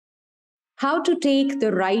how to take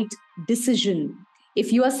the right decision.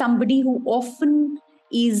 If you are somebody who often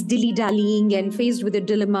is dilly-dallying and faced with a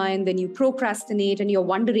dilemma, and then you procrastinate and you're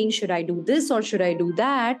wondering, should I do this or should I do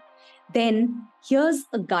that? Then here's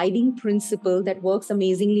a guiding principle that works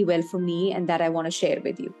amazingly well for me and that I want to share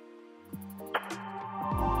with you.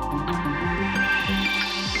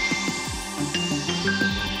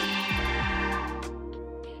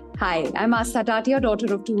 Hi, I'm Aastha Tatia,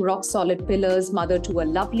 daughter of two rock-solid pillars, mother to a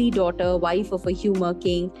lovely daughter, wife of a humor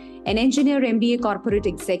king, an engineer, MBA corporate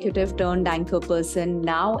executive turned anchor person,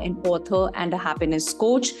 now an author and a happiness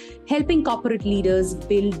coach, helping corporate leaders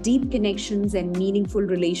build deep connections and meaningful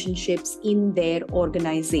relationships in their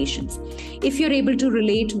organizations. If you're able to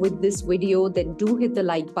relate with this video, then do hit the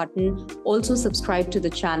like button. Also subscribe to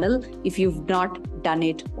the channel if you've not done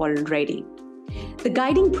it already. The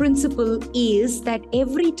guiding principle is that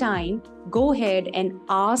every time, go ahead and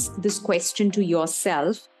ask this question to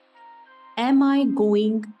yourself: am I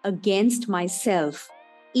going against myself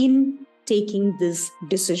in taking this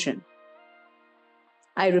decision?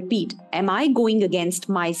 I repeat, am I going against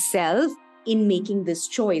myself in making this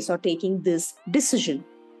choice or taking this decision,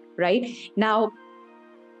 right? Now,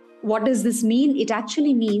 what does this mean? It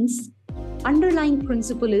actually means, underlying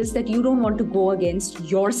principle is that you don't want to go against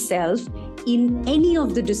yourself in any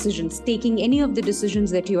of the decisions, taking any of the decisions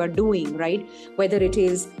that you are doing, right? Whether it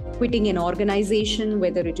is quitting an organization,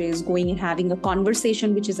 whether it is going and having a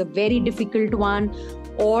conversation, which is a very difficult one,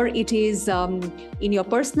 or it is in your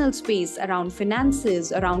personal space around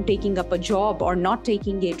finances, around taking up a job or not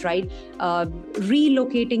taking it, right?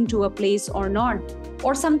 Relocating to a place or not,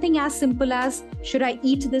 or something as simple as, should I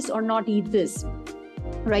eat this or not eat this,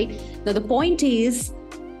 right? Now, the point is,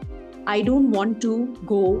 I don't want to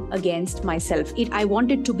go against myself. I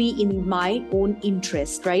want it to be in my own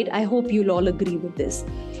interest, right? I hope you'll all agree with this.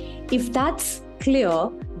 If that's clear,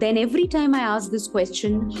 then every time I ask this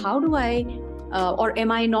question, how do I, or am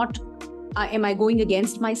I going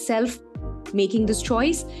against myself making this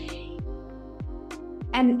choice?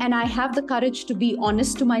 And I have the courage to be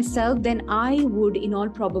honest to myself, then I would, in all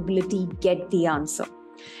probability, get the answer.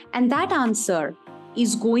 And that answer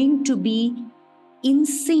is going to be in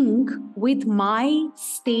sync with my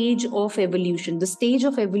stage of evolution, the stage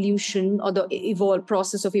of evolution or the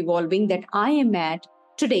process of evolving that I am at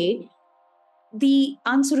today. The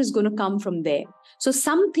answer is going to come from there. So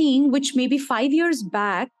something which maybe 5 years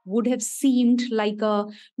back would have seemed like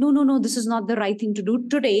no, this is not the right thing to do,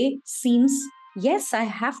 today seems, yes, I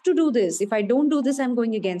have to do this. If I don't do this, I'm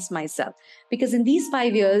going against myself. Because in these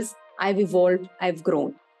 5 years, I've evolved, I've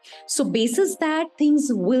grown. So basis that, things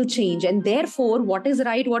will change. And therefore, what is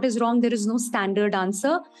right, what is wrong, there is no standard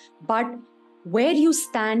answer. But where you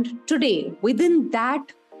stand today, within that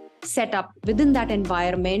setup, within that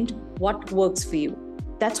environment, what works for you,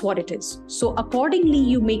 that's what it is. So accordingly,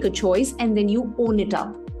 you make a choice and then you own it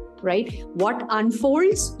up, right? What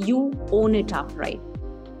unfolds, you own it up, right?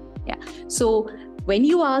 Yeah. So when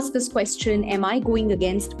you ask this question, am I going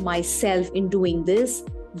against myself in doing this?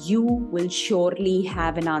 You will surely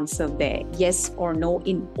have an answer there, yes or no,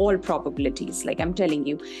 in all probabilities. Like I'm telling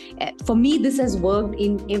you, for me, this has worked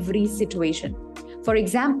in every situation. For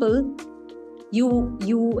example,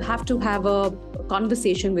 you have to have a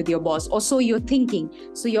conversation with your boss, or so you're thinking.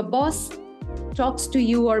 So your boss talks to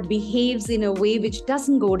you or behaves in a way which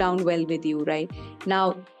doesn't go down well with you, right?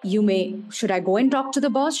 Now, should I go and talk to the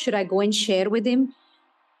boss? Should I go and share with him?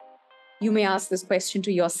 You may ask this question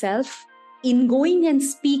to yourself. In going and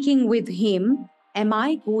speaking with him, am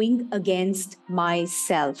I going against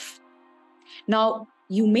myself? Now,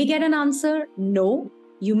 you may get an answer, no.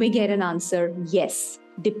 You may get an answer, yes,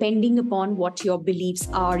 depending upon what your beliefs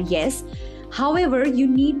are, yes. However, you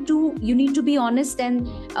need to be honest, and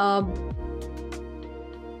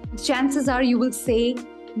chances are you will say,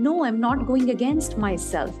 no, I'm not going against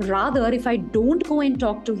myself. Rather, if I don't go and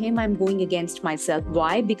talk to him, I'm going against myself.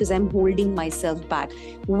 Why? Because I'm holding myself back.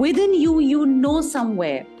 Within you, you know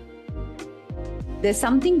somewhere there's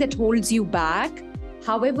something that holds you back.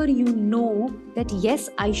 However, you know that, yes,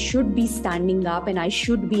 I should be standing up and I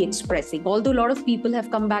should be expressing. Although a lot of people have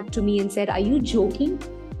come back to me and said, are you joking?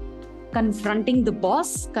 Confronting the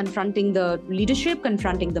boss, confronting the leadership,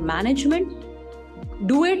 confronting the management.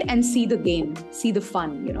 Do it and see the game, see the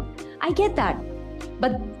fun, I get that.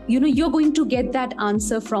 But, you're going to get that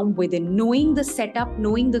answer from within, knowing the setup,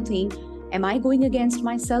 knowing the thing. Am I going against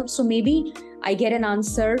myself? So maybe I get an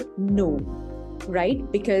answer, no,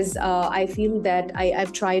 right? Because I feel that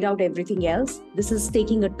I've tried out everything else. This is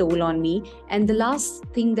taking a toll on me. And the last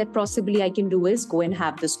thing that possibly I can do is go and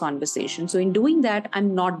have this conversation. So in doing that,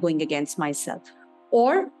 I'm not going against myself.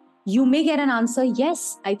 Or You may get an answer,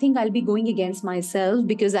 yes, I think I'll be going against myself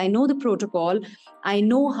because I know the protocol, I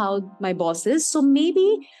know how my boss is. So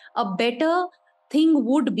maybe a better thing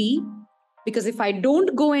would be, because if I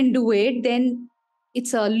don't go and do it, then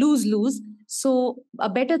it's a lose lose. So a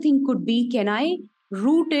better thing could be, can I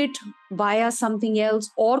route it via something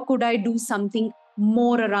else, or could I do something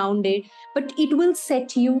more around it? But it will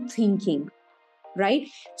set you thinking, right?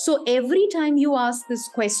 So every time you ask this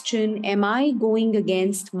question, am I going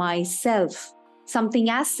against myself? Something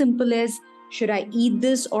as simple as, should I eat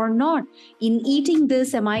this or not? In eating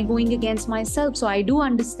this, am I going against myself? So I do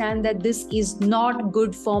understand that this is not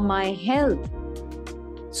good for my health.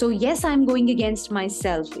 So yes, I'm going against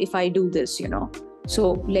myself if I do this,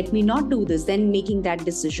 So let me not do this, then making that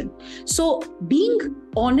decision. So being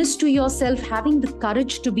honest to yourself, having the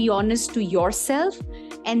courage to be honest to yourself,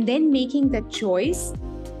 and then making that choice,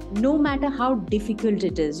 no matter how difficult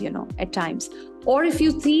it is, at times. Or if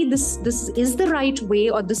you see this is the right way,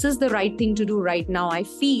 or this is the right thing to do right now, I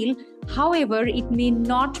feel, however, it may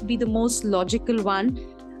not be the most logical one.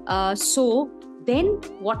 So then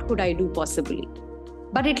what could I do possibly?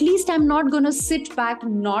 But at least I'm not going to sit back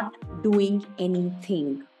not doing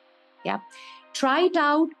anything. Yeah. Try it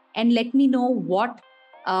out and let me know what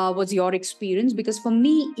was your experience, because for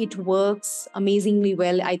me, it works amazingly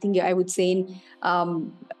well. I think I would say in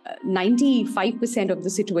 95% of the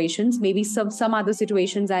situations. Maybe some other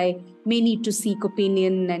situations I may need to seek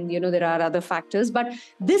opinion, and there are other factors, but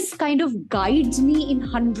this kind of guides me in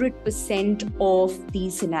 100% of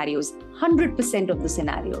these scenarios, 100% of the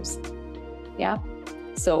scenarios. Yeah.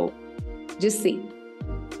 So just see.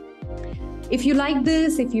 If you like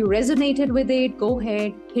this, if you resonated with it, go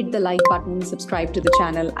ahead, hit the like button, subscribe to the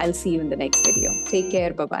channel. I'll see you in the next video. Take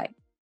care. Bye-bye.